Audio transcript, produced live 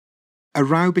A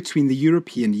row between the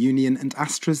European Union and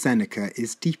AstraZeneca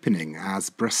is deepening as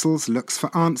Brussels looks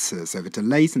for answers over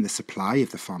delays in the supply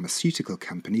of the pharmaceutical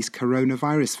company's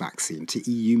coronavirus vaccine to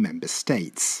EU member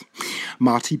states.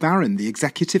 Marty Baron, the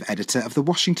executive editor of The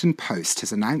Washington Post,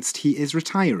 has announced he is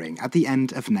retiring at the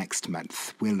end of next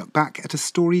month. We'll look back at a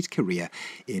storied career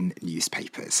in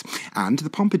newspapers. And the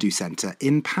Pompidou Centre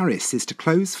in Paris is to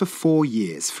close for 4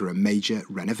 years for a major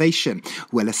renovation.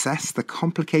 We'll assess the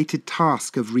complicated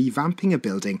task of revamping a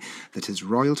building that has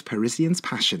roiled Parisians'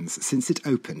 passions since it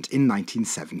opened in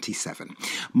 1977.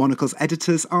 Monocle's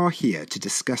editors are here to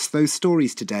discuss those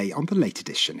stories today on the late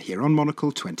edition here on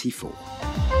Monocle 24.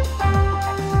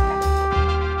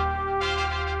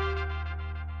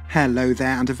 Hello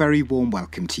there and a very warm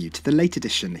welcome to you to the late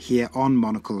edition here on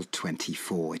Monocle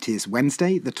 24. It is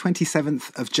Wednesday, the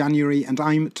 27th of January, and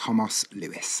I'm Thomas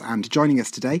Lewis. And joining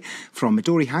us today from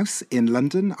Midori House in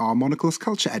London are Monocle's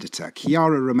culture editor,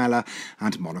 Chiara Romella,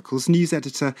 and Monocle's news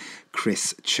editor,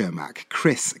 Chris Cermak.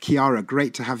 Chris, Chiara,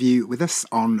 great to have you with us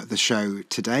on the show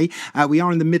today. We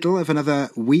are in the middle of another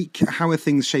week. How are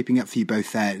things shaping up for you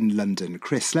both there in London?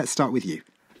 Chris, let's start with you.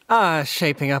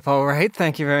 Shaping up all right.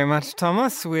 Thank you very much,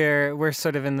 Thomas. We're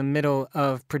sort of in the middle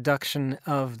of production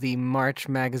of the March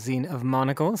magazine of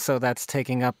Monocle, so that's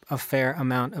taking up a fair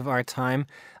amount of our time.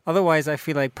 Otherwise, I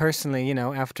feel like personally,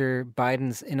 after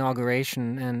Biden's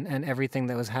inauguration and everything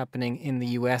that was happening in the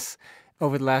US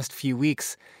over the last few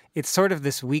weeks, it's sort of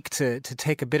this week to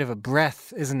take a bit of a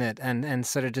breath, isn't it? And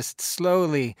sort of just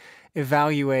slowly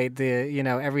evaluate the,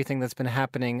 everything that's been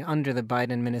happening under the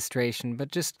Biden administration,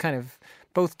 but just kind of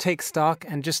both take stock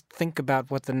and just think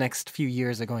about what the next few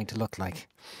years are going to look like.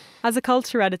 As a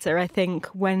culture editor, I think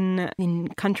when in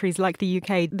countries like the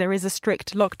UK there is a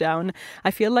strict lockdown,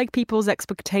 I feel like people's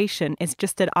expectation is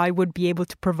just that I would be able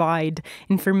to provide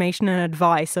information and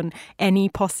advice on any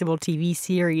possible TV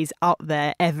series out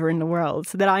there ever in the world.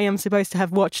 So that I am supposed to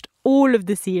have watched all of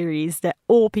the series that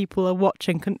all people are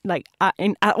watching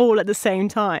all at the same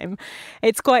time.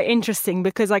 It's quite interesting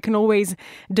because I can always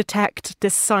detect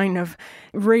this sign of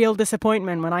real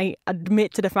disappointment when I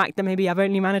admit to the fact that maybe I've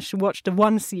only managed to watch the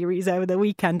one series over the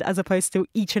weekend as opposed to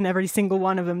each and every single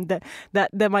one of them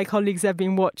that my colleagues have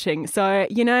been watching. So,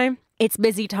 it's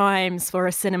busy times for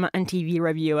a cinema and TV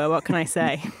reviewer. What can I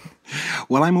say?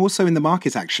 Well, I'm also in the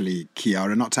market, actually,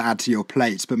 Chiara, not to add to your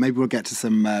plate, but maybe we'll get to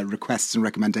some requests and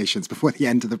recommendations before the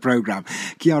end of the programme.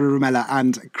 Chiara Romella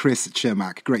and Chris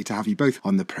Cermak, great to have you both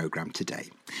on the programme today.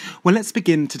 Well, let's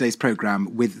begin today's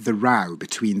programme with the row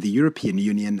between the European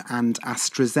Union and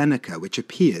AstraZeneca, which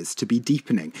appears to be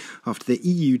deepening after the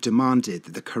EU demanded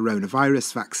that the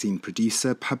coronavirus vaccine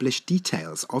producer publish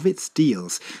details of its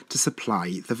deals to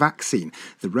supply the vaccine,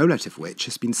 the rollout of which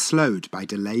has been slowed by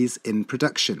delays in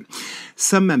production.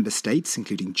 Some member states,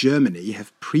 including Germany,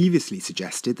 have previously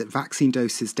suggested that vaccine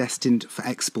doses destined for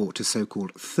export to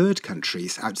so-called third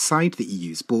countries outside the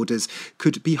EU's borders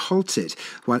could be halted,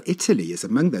 while Italy is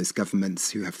among those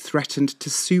governments who have threatened to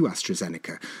sue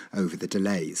AstraZeneca over the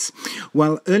delays.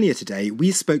 Well, earlier today,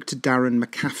 we spoke to Darren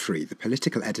McCaffrey, the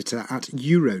political editor at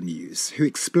Euronews, who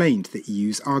explained the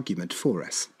EU's argument for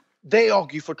us. They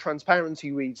argue for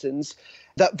transparency reasons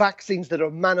that vaccines that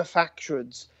are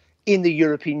manufactured in the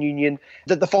European Union,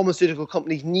 that the pharmaceutical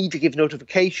companies need to give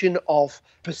notification of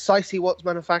precisely what's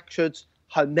manufactured,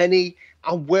 how many,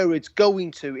 and where it's going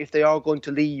to if they are going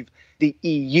to leave the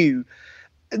EU.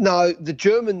 Now, the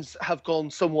Germans have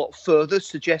gone somewhat further,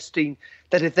 suggesting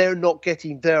that if they're not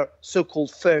getting their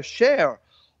so-called fair share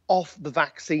of the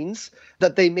vaccines,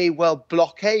 that they may well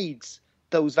blockade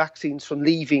those vaccines from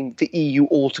leaving the EU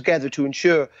altogether to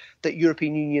ensure that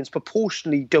European unions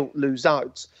proportionally don't lose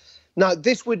out. Now,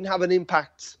 this wouldn't have an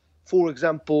impact, for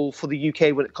example, for the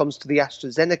UK when it comes to the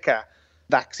AstraZeneca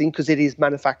vaccine, because it is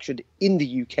manufactured in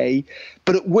the UK,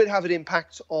 but it would have an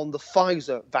impact on the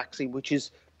Pfizer vaccine, which is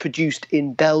produced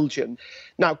in Belgium.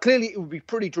 Now, clearly, it would be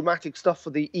pretty dramatic stuff for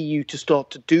the EU to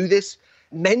start to do this.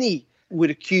 Many would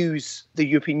accuse the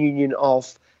European Union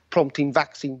of prompting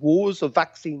vaccine wars or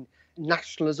vaccine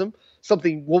nationalism,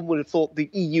 something one would have thought the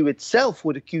EU itself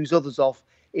would accuse others of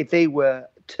if they were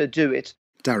to do it.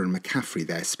 Darren McCaffrey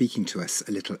there speaking to us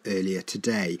a little earlier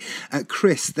today.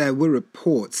 Chris, there were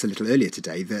reports a little earlier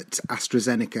today that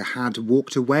AstraZeneca had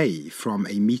walked away from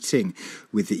a meeting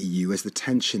with the EU as the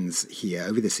tensions here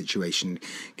over the situation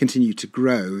continue to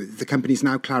grow. The company's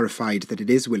now clarified that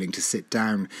it is willing to sit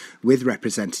down with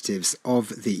representatives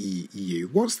of the EU.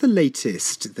 What's the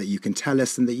latest that you can tell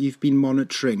us and that you've been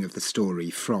monitoring of the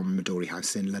story from Midori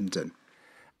House in London?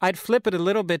 I'd flip it a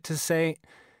little bit to say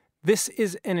This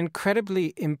is an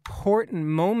incredibly important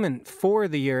moment for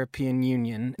the European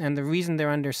Union, and the reason they're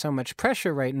under so much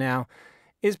pressure right now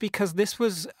is because this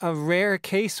was a rare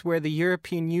case where the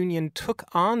European Union took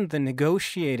on the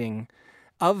negotiating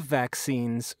of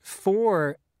vaccines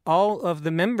for all of the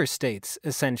member states,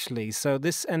 essentially. So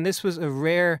this was a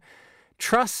rare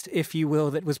trust, if you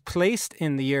will, that was placed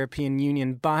in the European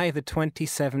Union by the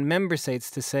 27 member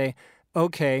states to say,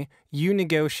 okay, you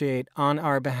negotiate on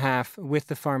our behalf with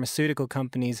the pharmaceutical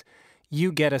companies,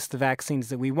 you get us the vaccines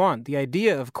that we want. The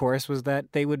idea, of course, was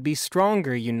that they would be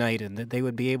stronger united, that they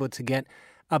would be able to get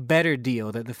a better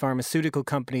deal, that the pharmaceutical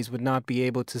companies would not be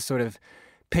able to sort of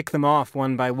pick them off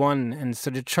one by one and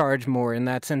sort of charge more in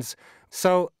that sense.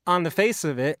 So on the face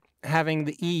of it, having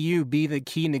the EU be the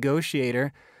key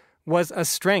negotiator was a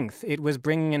strength. It was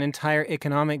bringing an entire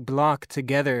economic bloc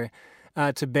together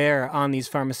to bear on these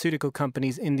pharmaceutical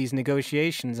companies in these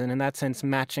negotiations, and in that sense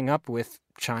matching up with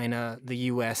China, the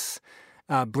US,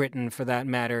 Britain for that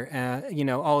matter,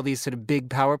 all these sort of big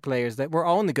power players that were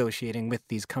all negotiating with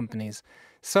these companies.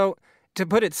 So to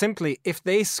put it simply, if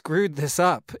they screwed this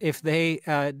up, if they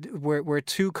were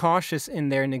too cautious in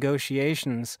their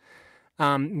negotiations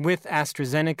with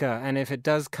AstraZeneca, and if it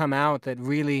does come out that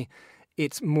really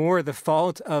it's more the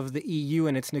fault of the EU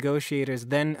and its negotiators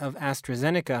than of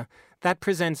AstraZeneca, that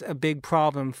presents a big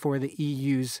problem for the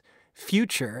EU's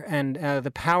future and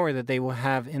the power that they will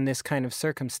have in this kind of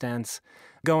circumstance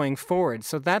going forward.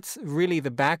 So that's really the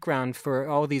background for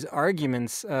all these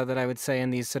arguments that I would say,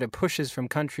 and these sort of pushes from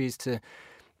countries to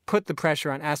put the pressure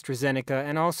on AstraZeneca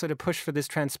and also to push for this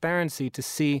transparency to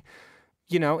see,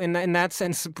 in that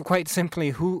sense, quite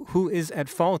simply, who is at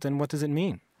fault and what does it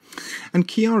mean? And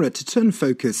Chiara, to turn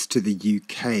focus to the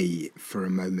UK for a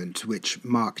moment, which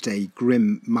marked a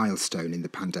grim milestone in the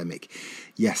pandemic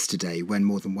yesterday when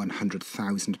more than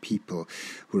 100,000 people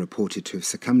were reported to have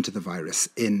succumbed to the virus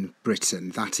in Britain.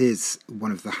 That is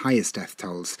one of the highest death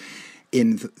tolls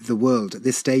in the world at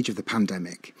this stage of the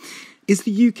pandemic. Is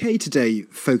the UK today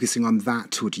focusing on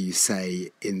that, would you say,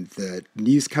 in the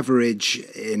news coverage,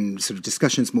 in sort of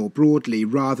discussions more broadly,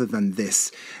 rather than this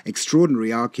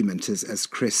extraordinary argument, as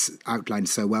Chris outlined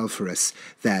so well for us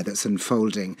there, that's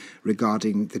unfolding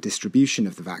regarding the distribution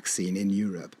of the vaccine in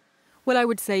Europe? Well, I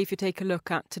would say if you take a look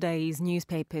at today's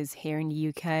newspapers here in the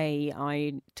UK,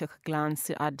 I took a glance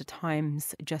at the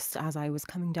Times just as I was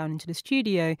coming down into the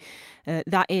studio.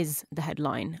 That is the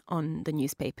headline on the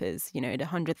newspapers, the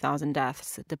 100,000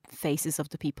 deaths, the faces of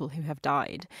the people who have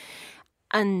died.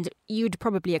 And you'd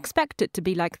probably expect it to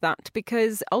be like that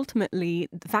because ultimately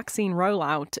the vaccine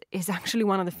rollout is actually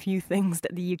one of the few things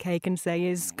that the UK can say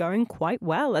is going quite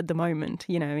well at the moment.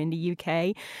 In the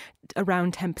UK,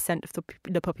 around 10% of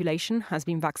the population has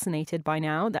been vaccinated by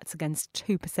now. That's against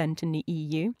 2% in the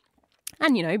EU.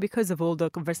 And, because of all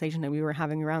the conversation that we were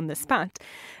having around the spat,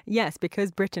 yes, because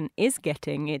Britain is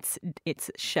getting its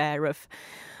share of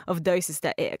doses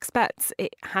that it expects,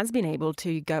 it has been able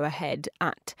to go ahead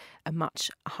at a much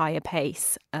higher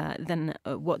pace than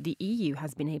what the EU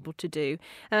has been able to do.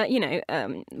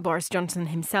 Boris Johnson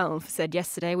himself said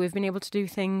yesterday, we've been able to do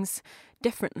things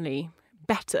differently,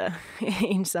 better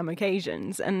in some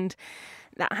occasions. And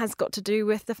that has got to do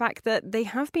with the fact that they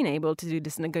have been able to do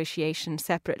this negotiation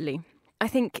separately. I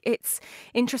think it's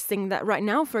interesting that right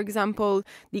now, for example,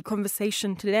 the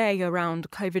conversation today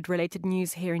around COVID-related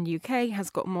news here in the UK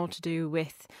has got more to do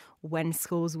with when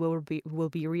schools will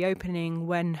be reopening,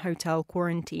 when hotel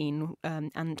quarantine,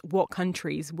 and what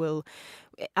countries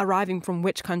arriving from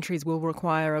which countries will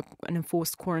require an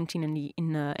enforced quarantine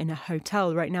in a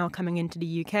hotel right now coming into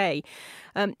the UK.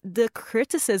 The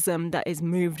criticism that is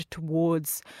moved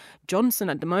towards Johnson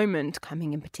at the moment,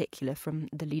 coming in particular from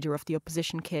the leader of the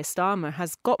opposition, Keir Starmer,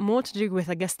 has got more to do with,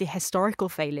 I guess, the historical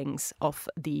failings of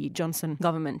the Johnson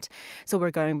government. So we're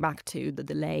going back to the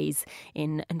delays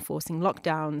in enforcing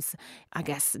lockdowns, I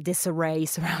guess disarray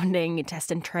surrounding test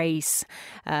and trace,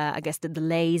 I guess the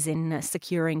delays in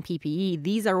securing PPE.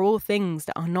 These are all things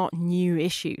that are not new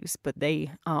issues, but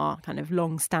they are kind of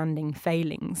long-standing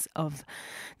failings of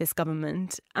this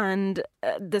government. And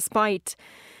despite,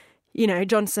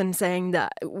 Johnson saying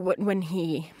that when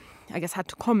he, I guess, had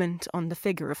to comment on the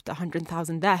figure of the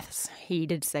 100,000 deaths, he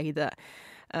did say that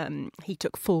he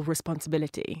took full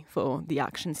responsibility for the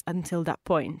actions until that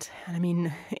point. And I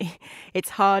mean,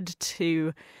 it's hard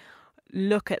to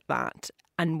look at that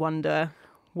and wonder,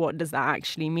 what does that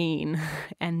actually mean,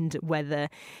 and whether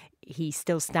he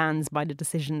still stands by the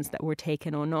decisions that were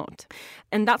taken or not.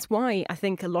 And that's why I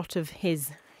think a lot of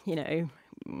his,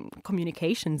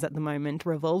 communications at the moment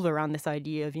revolve around this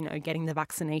idea of, getting the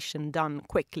vaccination done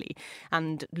quickly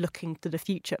and looking to the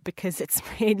future, because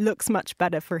it looks much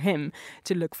better for him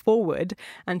to look forward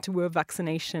and to a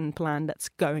vaccination plan that's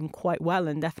going quite well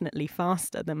and definitely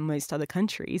faster than most other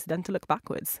countries than to look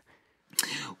backwards.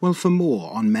 Well, for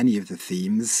more on many of the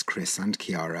themes Chris and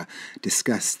Chiara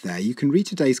discussed there, you can read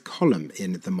today's column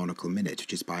in The Monocle Minute,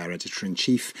 which is by our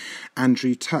editor-in-chief,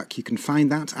 Andrew Tuck. You can find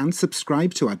that and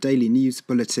subscribe to our daily news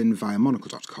bulletin via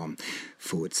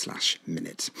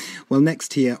monocle.com/minute. Well,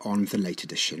 next here on the late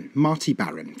edition, Marty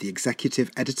Baron, the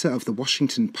executive editor of The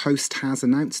Washington Post, has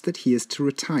announced that he is to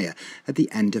retire at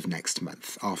the end of next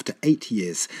month after 8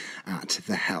 years at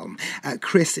the helm.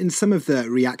 Chris, in some of the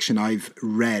reaction I've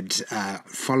read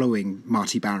following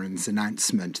Marty Baron's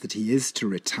announcement that he is to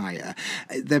retire,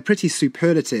 they're pretty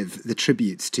superlative, the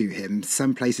tributes to him.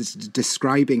 Some places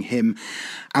describing him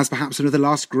as perhaps one of the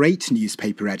last great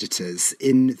newspaper editors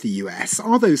in the US.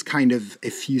 Are those kind of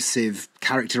effusive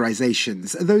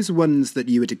characterizations, are those ones that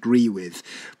you would agree with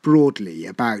broadly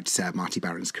about Marty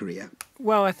Baron's career?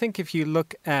 Well, I think if you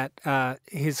look at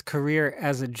his career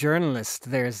as a journalist,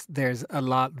 there's a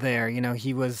lot there.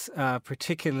 He was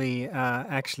particularly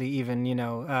actually even,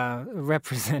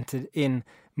 represented in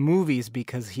movies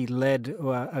because he led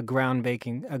a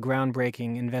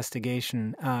groundbreaking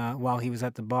investigation while he was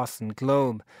at the Boston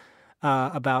Globe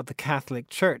about the Catholic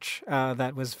Church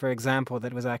that was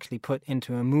actually put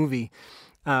into a movie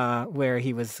where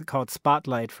he was called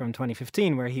Spotlight from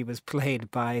 2015, where he was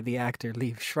played by the actor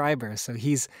Liev Schreiber. So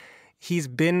he's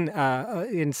been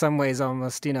in some ways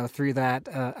almost, through that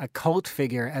a cult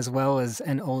figure as well as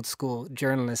an old school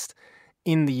journalist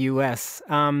in the U.S.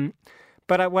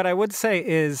 But what I would say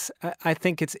is I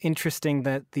think it's interesting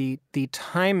that the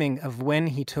timing of when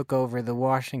he took over the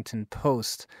Washington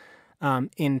Post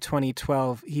in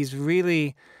 2012, he's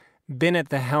really been at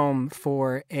the helm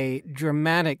for a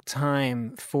dramatic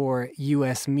time for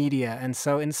U.S. media. And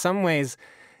so in some ways,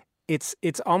 it's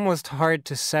almost hard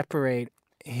to separate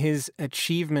his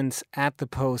achievements at the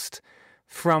Post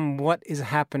from what is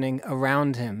happening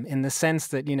around him, in the sense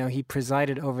that, he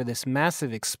presided over this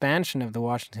massive expansion of the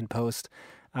Washington Post.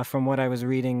 From what I was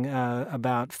reading,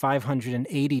 about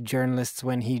 580 journalists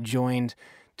when he joined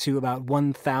to about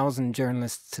 1,000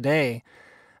 journalists today.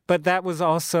 But that was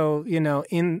also,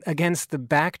 in against the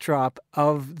backdrop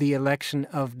of the election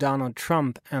of Donald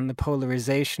Trump and the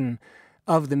polarization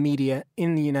of the media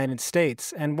in the United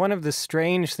States. And one of the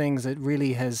strange things that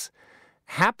really has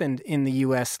happened in the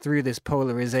U.S. through this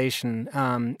polarization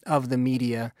of the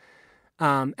media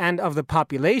and of the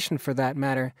population, for that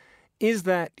matter, is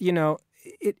that,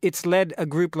 it's led a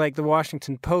group like the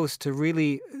Washington Post to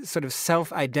really sort of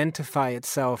self-identify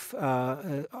itself.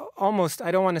 Almost,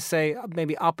 I don't want to say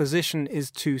maybe opposition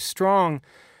is too strong,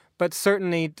 but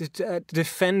certainly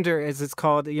Defender, as it's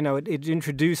called, it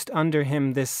introduced under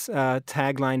him this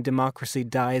tagline, "Democracy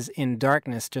dies in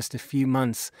darkness," just a few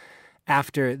months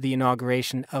after the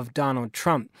inauguration of Donald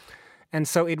Trump. And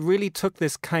so it really took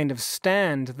this kind of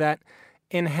stand that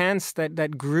enhanced,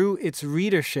 that grew its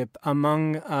readership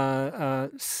among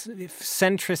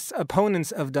centrist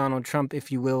opponents of Donald Trump,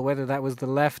 if you will, whether that was the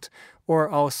left or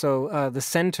also the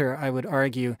center, I would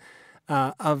argue,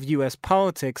 of U.S.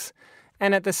 politics.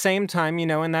 And at the same time,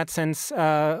 in that sense,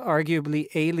 arguably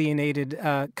alienated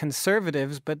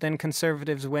conservatives, but then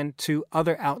conservatives went to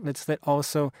other outlets that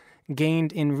also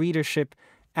gained in readership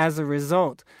as a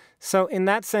result. So in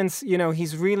that sense,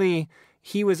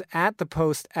 he was at the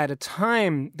Post at a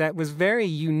time that was very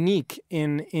unique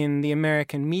in the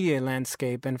American media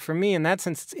landscape. And for me, in that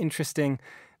sense, it's interesting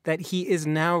that he is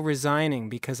now resigning,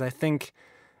 because I think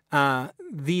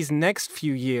these next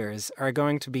few years are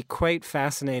going to be quite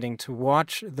fascinating to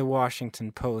watch the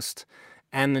Washington Post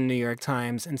and the New York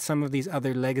Times and some of these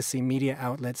other legacy media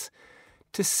outlets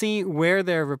to see where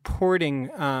their reporting,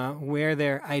 where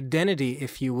their identity,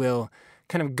 if you will,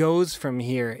 kind of goes from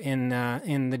here in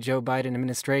the Joe Biden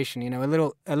administration. A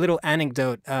little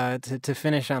anecdote to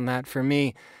finish on that for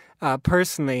me.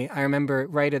 Personally, I remember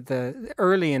right at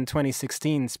early in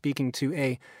 2016 speaking to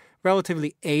a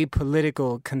relatively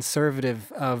apolitical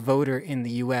conservative voter in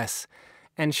the U.S.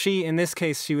 And in this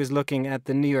case, she was looking at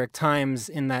the New York Times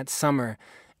in that summer.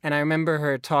 And I remember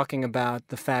her talking about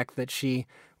the fact that she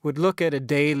would look at a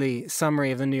daily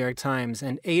summary of the New York Times,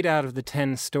 and 8 out of the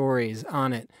 10 stories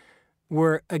on it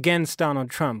were against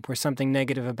Donald Trump, were something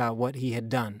negative about what he had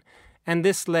done. And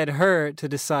this led her to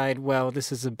decide, well,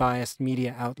 this is a biased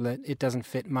media outlet. It doesn't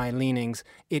fit my leanings.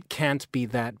 It can't be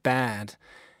that bad.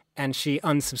 And she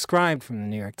unsubscribed from the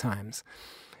New York Times.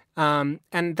 And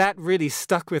that really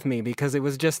stuck with me because it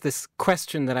was just this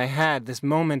question that I had, this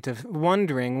moment of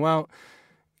wondering, well,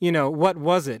 what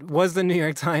was it? Was the New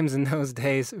York Times in those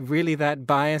days really that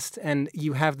biased? And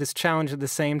you have this challenge at the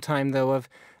same time, though, of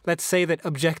let's say that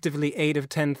objectively 8 of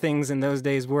 10 things in those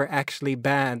days were actually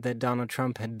bad that Donald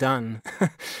Trump had done.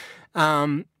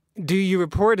 Do you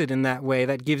report it in that way?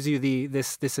 That gives you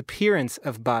this appearance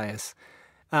of bias.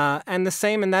 And the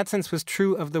same in that sense was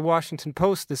true of the Washington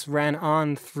Post. This ran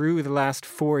on through the last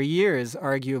 4 years,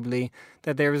 arguably,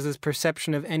 that there was this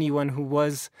perception of anyone who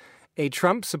was a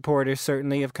Trump supporter,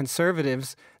 certainly of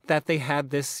conservatives, that they had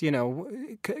this,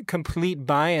 complete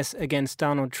bias against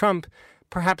Donald Trump.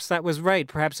 Perhaps that was right.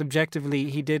 Perhaps objectively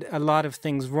he did a lot of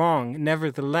things wrong.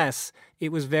 Nevertheless,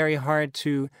 it was very hard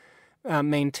to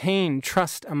maintain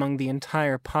trust among the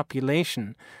entire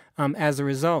population as a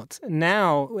result.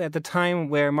 Now, at the time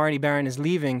where Marty Baron is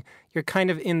leaving, you're kind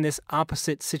of in this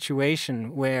opposite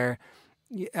situation where,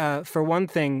 for one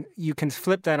thing, you can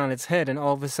flip that on its head and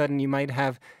all of a sudden you might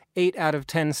have 8 out of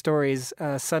 10 stories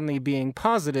suddenly being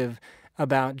positive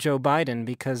about Joe Biden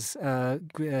because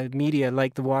media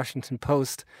like the Washington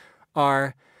Post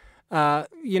are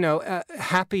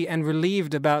happy and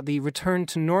relieved about the return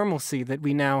to normalcy that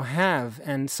we now have,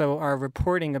 and so are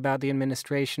reporting about the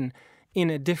administration in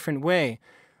a different way.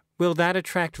 Will that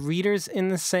attract readers in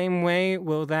the same way?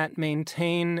 Will that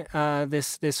maintain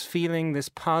this feeling, this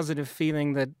positive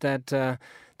feeling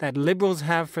that liberals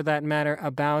have, for that matter,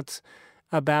 about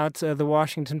the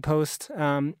Washington Post?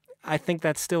 I think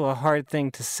that's still a hard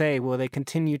thing to say. Will they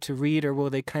continue to read, or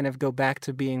will they kind of go back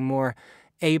to being more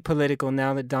apolitical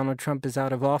now that Donald Trump is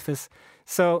out of office?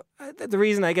 So the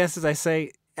reason, I guess, is I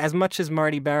say, as much as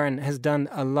Marty Baron has done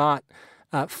a lot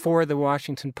for the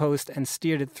Washington Post and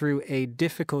steered it through a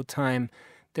difficult time,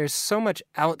 there's so much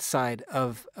outside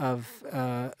of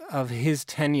his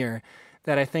tenure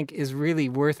that I think is really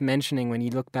worth mentioning when you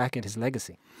look back at his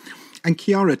legacy. And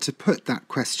Chiara, to put that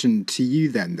question to you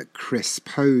then that Chris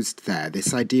posed there,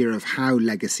 this idea of how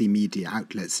legacy media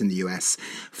outlets in the US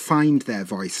find their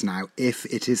voice now, if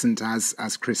it isn't, as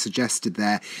Chris suggested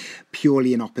there,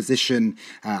 purely in opposition,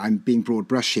 I'm being broad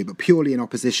brush here, but purely in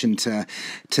opposition to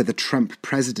the Trump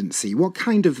presidency. What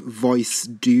kind of voice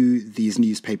do these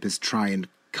newspapers try and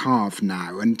carve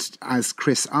now? And as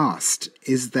Chris asked,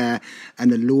 is there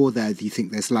an allure there that you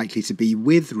think there's likely to be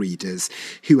with readers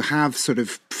who have sort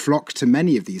of flocked to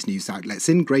many of these news outlets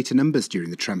in greater numbers during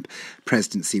the Trump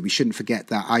presidency? We shouldn't forget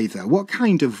that either. What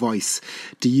kind of voice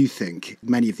do you think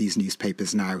many of these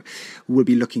newspapers now will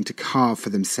be looking to carve for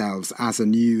themselves as a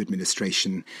new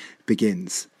administration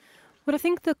begins? Well, I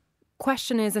think the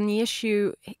question is, and the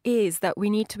issue is, that we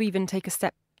need to even take a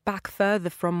step back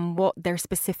further from what their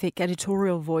specific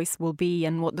editorial voice will be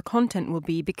and what the content will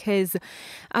be, because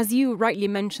as you rightly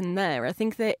mentioned there, I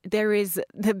think that there is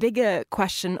the bigger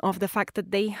question of the fact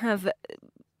that they have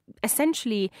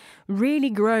essentially really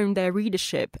grown their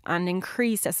readership and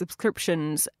increased their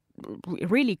subscriptions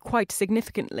really quite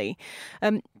significantly.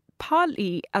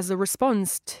 Partly as a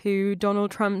response to Donald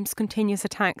Trump's continuous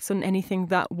attacks on anything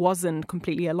that wasn't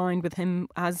completely aligned with him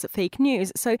as fake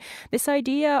news. So this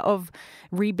idea of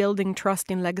rebuilding trust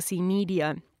in legacy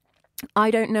media,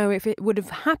 I don't know if it would have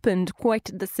happened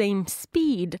quite at the same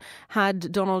speed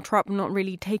had Donald Trump not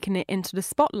really taken it into the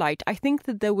spotlight. I think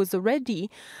that there was already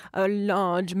a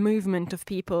large movement of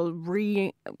people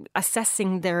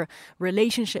reassessing their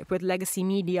relationship with legacy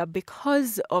media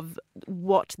because of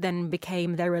what then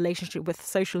became their relationship with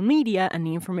social media and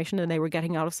the information that they were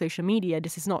getting out of social media.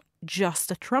 This is not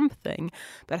just a Trump thing,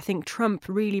 but I think Trump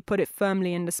really put it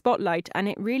firmly in the spotlight, and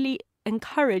it really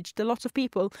encouraged a lot of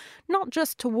people, not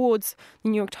just towards the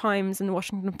New York Times and the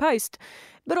Washington Post,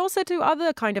 but also to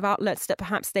other kind of outlets that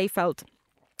perhaps they felt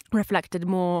reflected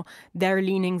more their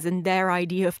leanings and their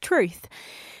idea of truth.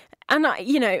 And,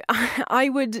 I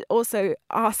would also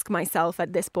ask myself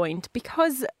at this point,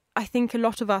 because I think a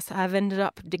lot of us have ended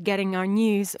up getting our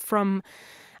news from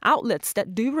outlets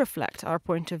that do reflect our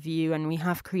point of view, and we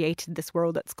have created this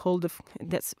world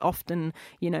that's often,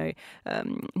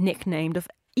 nicknamed of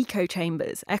echo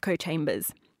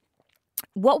chambers.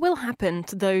 What will happen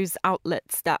to those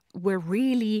outlets that were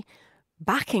really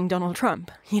backing Donald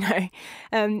Trump?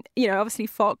 Obviously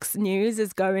Fox News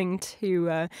is going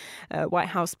to White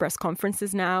House press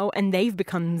conferences now, and they've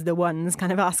become the ones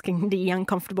kind of asking the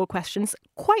uncomfortable questions,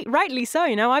 quite rightly so.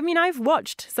 I've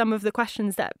watched some of the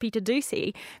questions that Peter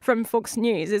Doocy from Fox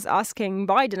News is asking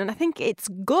Biden, and I think it's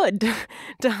good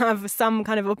to have some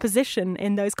kind of opposition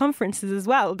in those conferences as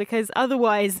well, because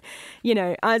otherwise,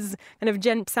 as kind of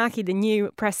Jen Psaki, the new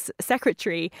press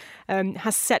secretary,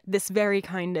 has set this very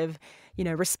kind of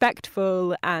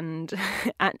respectful and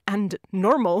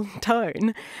normal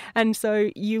tone. And so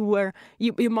you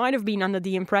might have been under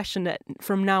the impression that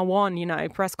from now on,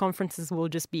 press conferences will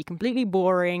just be completely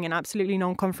boring and absolutely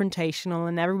non-confrontational,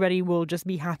 and everybody will just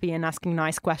be happy and asking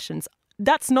nice questions.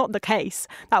 That's not the case.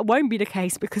 That won't be the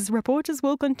case, because reporters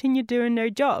will continue doing their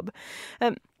job.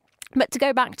 But to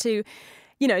go back to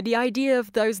the idea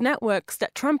of those networks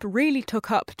that Trump really took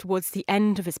up towards the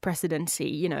end of his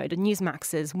presidency, the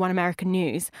Newsmaxes, One American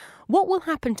News, what will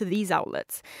happen to these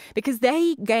outlets? Because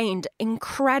they gained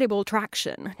incredible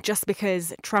traction just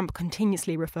because Trump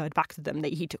continuously referred back to them.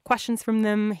 He took questions from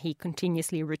them. He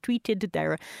continuously retweeted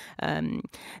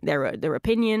their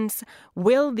opinions.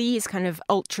 Will these kind of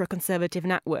ultra-conservative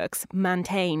networks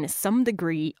maintain some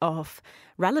degree of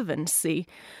relevancy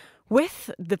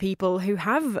with the people who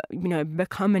have,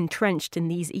 become entrenched in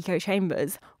these echo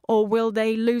chambers, or will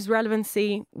they lose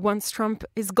relevancy once Trump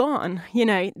is gone?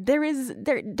 There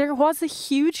was a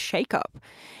huge shakeup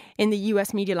in the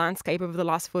US media landscape over the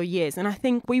last 4 years, and I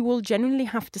think we will genuinely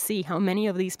have to see how many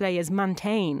of these players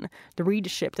maintain the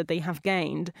readership that they have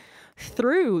gained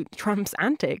through Trump's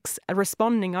antics,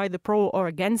 responding either pro or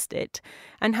against it,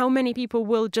 and how many people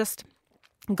will just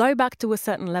go back to a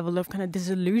certain level of kind of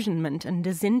disillusionment and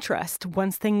disinterest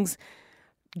once things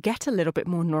get a little bit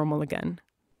more normal again.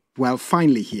 Well,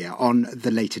 finally here on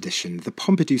the late edition, the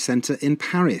Pompidou Centre in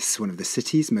Paris, one of the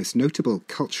city's most notable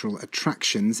cultural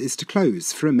attractions, is to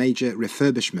close for a major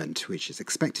refurbishment, which is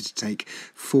expected to take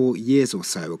 4 years or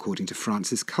so, according to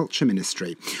France's Culture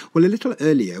Ministry. Well, a little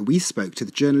earlier, we spoke to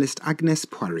the journalist Agnès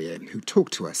Poirier, who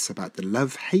talked to us about the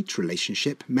love-hate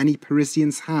relationship many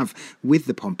Parisians have with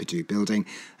the Pompidou building,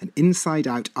 an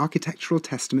inside-out architectural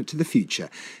testament to the future,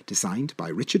 designed by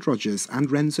Richard Rogers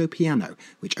and Renzo Piano,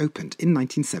 which opened in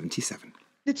 1977.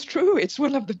 It's true. It's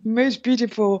one of the most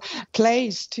beautiful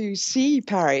places to see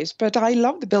Paris. But I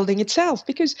love the building itself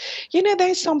because,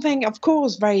 there's something, of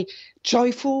course, very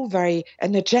joyful, very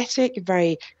energetic,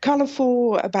 very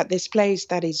colorful about this place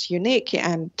that is unique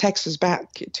and takes us back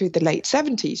to the late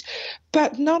 70s.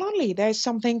 But not only, there's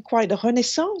something quite a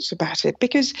renaissance about it,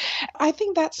 because I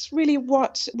think that's really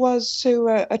what was so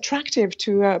attractive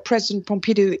to President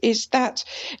Pompidou, is that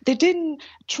they didn't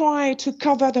try to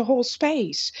cover the whole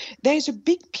space. There's a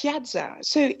big piazza.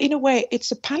 So in a way,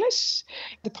 it's a palace,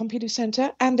 the Pompidou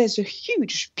Center, and there's a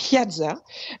huge piazza,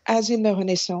 as in the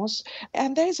Renaissance.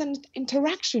 And there's an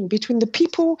interaction between the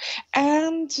people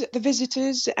and the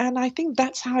visitors. And I think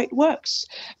that's how it works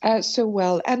so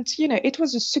well. And, it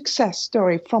was a success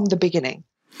story from the beginning.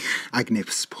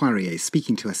 Agnès Poirier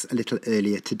speaking to us a little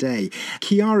earlier today.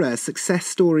 Chiara, success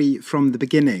story from the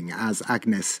beginning, as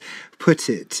Agnès put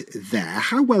it there.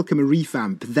 How welcome a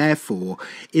revamp, therefore,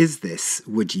 is this,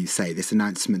 would you say, this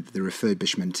announcement that the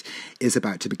refurbishment is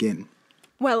about to begin?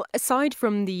 Well, aside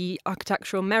from the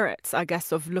architectural merits, I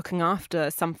guess, of looking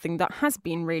after something that has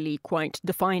been really quite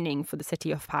defining for the city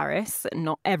of Paris,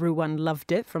 not everyone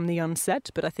loved it from the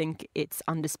onset, but I think it's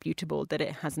undisputable that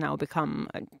it has now become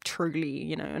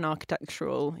truly, an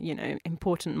architectural,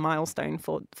 important milestone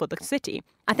for the city.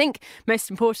 I think most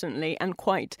importantly, and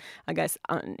quite, I guess,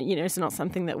 it's not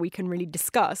something that we can really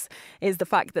discuss, is the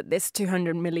fact that this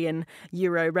 €200 million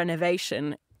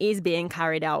renovation is being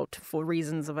carried out for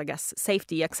reasons of, I guess,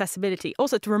 safety, accessibility,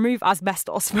 also to remove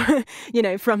asbestos,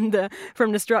 from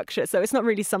the structure. So it's not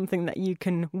really something that you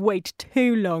can wait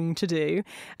too long to do.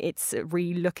 It's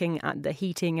re-looking at the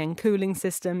heating and cooling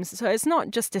systems. So it's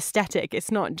not just aesthetic. It's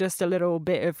not just a little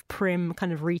bit of prim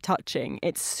kind of retouching.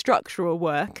 It's structural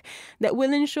work that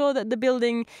will ensure that the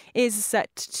building is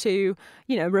set to,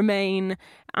 remain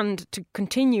and to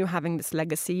continue having this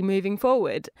legacy moving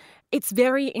forward. It's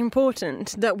very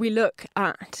important that we look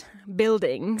at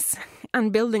buildings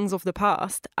and buildings of the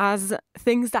past as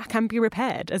things that can be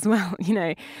repaired as well,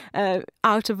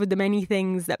 out of the many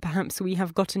things that perhaps we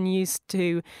have gotten used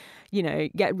to,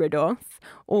 get rid of,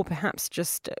 or perhaps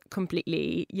just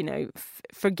completely,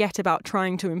 forget about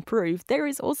trying to improve. There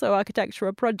is also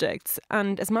architectural projects.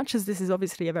 And as much as this is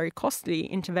obviously a very costly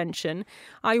intervention,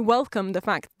 I welcome the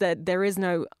fact that there is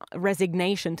no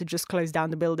resignation to just close down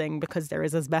the building because there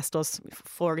is asbestos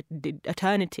for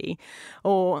eternity,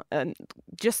 or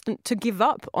just to give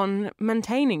up on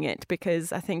maintaining it,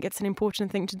 because I think it's an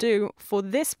important thing to do for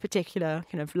this particular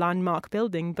kind of landmark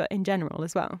building, but in general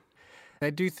as well. I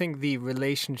do think the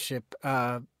relationship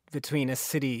between a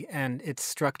city and its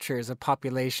structures, a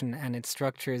population and its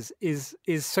structures, is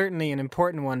certainly an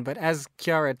important one. But as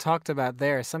Chiara talked about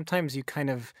there, sometimes you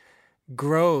kind of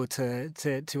grow to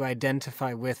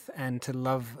identify with and to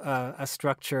love a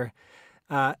structure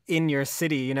in your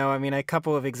city. A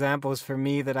couple of examples for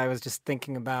me that I was just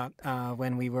thinking about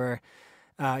when we were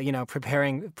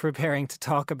preparing to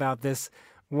talk about this.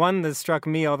 One that struck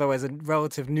me, although as a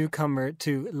relative newcomer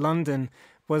to London,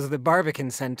 was the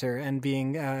Barbican Centre and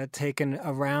being taken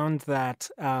around that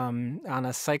on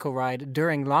a cycle ride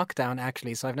during lockdown,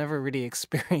 actually. So I've never really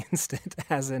experienced it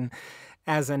as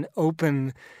an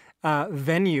open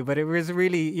venue, but it was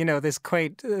really, this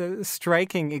quite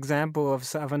striking example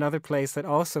of another place that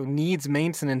also needs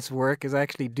maintenance work, is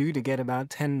actually due to get about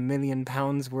 £10 million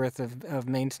worth of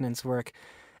maintenance work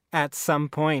at some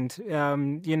point,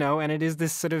 and it is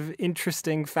this sort of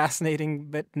interesting, fascinating,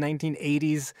 but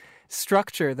 1980s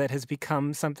structure that has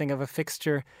become something of a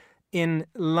fixture in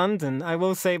London. I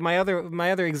will say my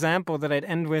other example that I'd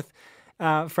end with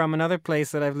from another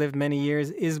place that I've lived many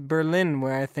years is Berlin,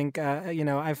 where I think,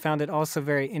 I found it also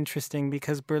very interesting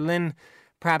because Berlin,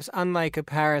 perhaps unlike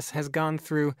Paris, has gone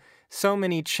through so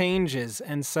many changes.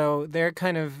 And so they're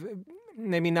kind of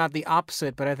maybe not the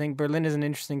opposite, but I think Berlin is an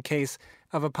interesting case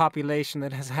of a population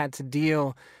that has had to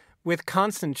deal with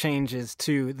constant changes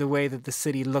to the way that the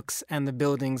city looks and the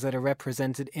buildings that are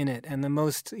represented in it. And the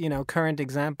most, current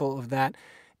example of that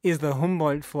is the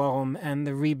Humboldt Forum and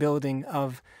the rebuilding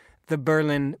of the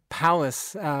Berlin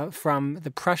Palace from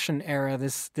the Prussian era,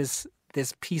 this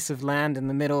piece of land in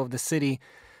the middle of the city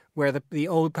where the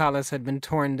old palace had been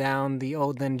torn down. The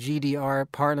old then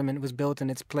GDR parliament was built in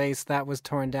its place. That was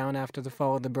torn down after the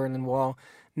fall of the Berlin Wall.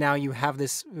 Now you have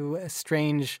this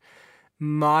strange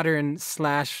modern /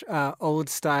 old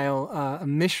style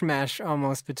mishmash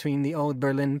almost between the old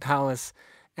Berlin Palace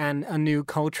and a new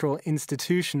cultural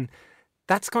institution.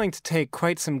 That's going to take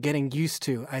quite some getting used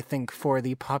to, I think, for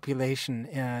the population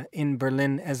in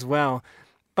Berlin as well.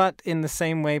 But in the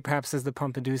same way, perhaps as the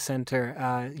Pompidou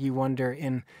Center, you wonder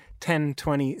in 10,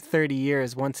 20, 30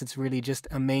 years, once it's really just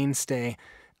a mainstay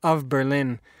of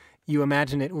Berlin, you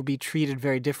imagine it will be treated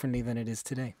very differently than it is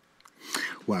today.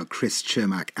 Well, Chris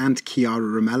Cermak and Chiara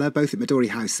Romella, both at Midori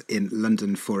House in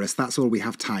London for us. That's all we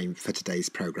have time for today's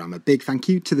programme. A big thank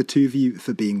you to the two of you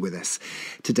for being with us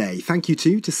today. Thank you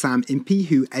too to Sam Impey,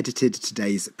 who edited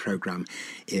today's programme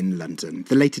in London.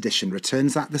 The late edition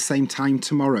returns at the same time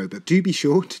tomorrow, but do be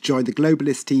sure to join the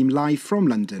Globalist team live from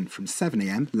London from 7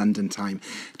 a.m. London time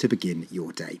to begin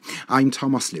your day. I'm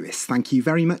Thomas Lewis. Thank you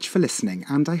very much for listening,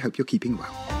 and I hope you're keeping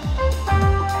well.